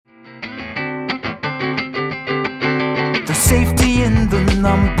safety in the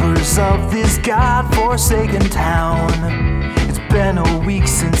numbers of this God-forsaken town. It's been a week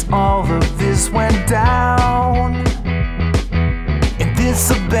since all of this went down. In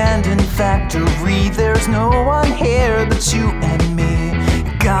this abandoned factory, there's no one here but you and me.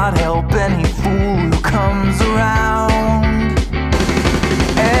 God help any fool who comes around.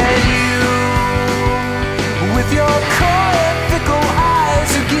 And you, with your coy and fickle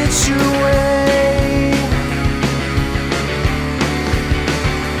eyes, who get your way.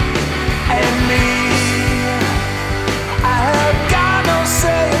 And me, I have got no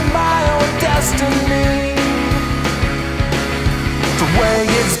say in my own destiny. The way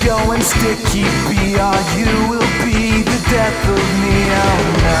it's going, sticky BRU will be the death of me. Oh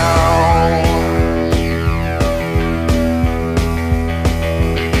no,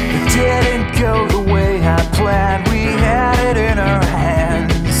 it didn't go the way I planned. We had it in our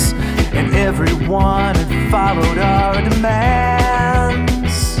hands, and everyone had followed our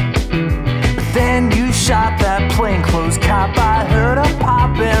demands. But then you shot that plainclothes cop. I heard him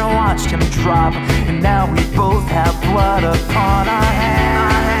pop and watched him drop, and now we both have blood upon our hands.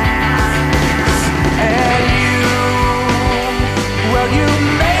 And you, well, you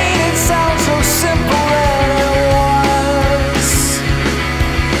made it sound so simple and it was.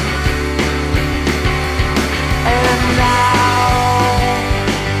 And now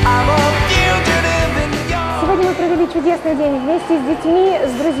I'm a fugitive in your... Сегодня мы провели чудесный день вместе с детьми,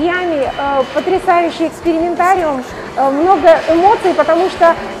 с друзьями, потрясающий экспериментариум, много эмоций, потому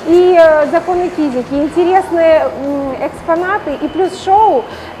что и законы физики, интересные экспонаты, и плюс шоу.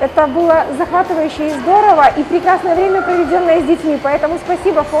 Это было захватывающе и здорово, и прекрасное время, проведенное с детьми. Поэтому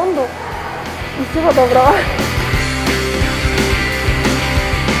спасибо фонду и всего доброго.